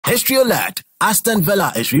History alert! Aston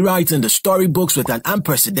Villa is rewriting the storybooks with an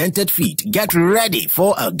unprecedented feat. Get ready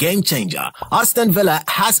for a game changer. Aston Villa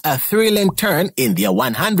has a thrilling turn in their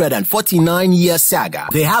 149-year saga.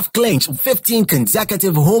 They have clinched 15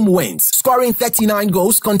 consecutive home wins, scoring 39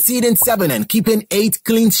 goals, conceding 7 and keeping 8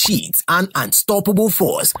 clean sheets. An unstoppable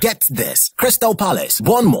force. Get this: Crystal Palace,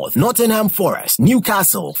 Bournemouth, Nottingham Forest,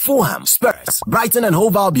 Newcastle, Fulham, Spurs, Brighton and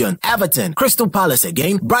Hove Albion, Everton, Crystal Palace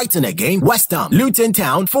again, Brighton again, West Ham, Luton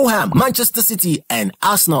Town, Fulham, Manchester City and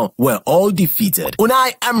Arsenal were all defeated.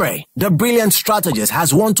 Unai Emery, the brilliant strategist,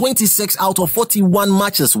 has won 26 out of 41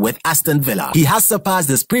 matches with Aston Villa. He has surpassed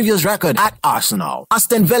his previous record at Arsenal.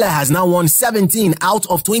 Aston Villa has now won 17 out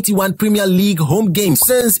of 21 Premier League home games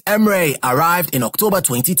since Emery arrived in October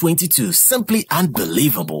 2022. Simply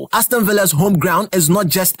unbelievable. Aston Villa's home ground is not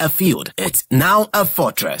just a field, it's now a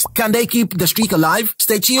fortress. Can they keep the streak alive?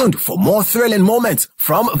 Stay tuned for more thrilling moments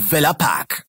from Villa Park.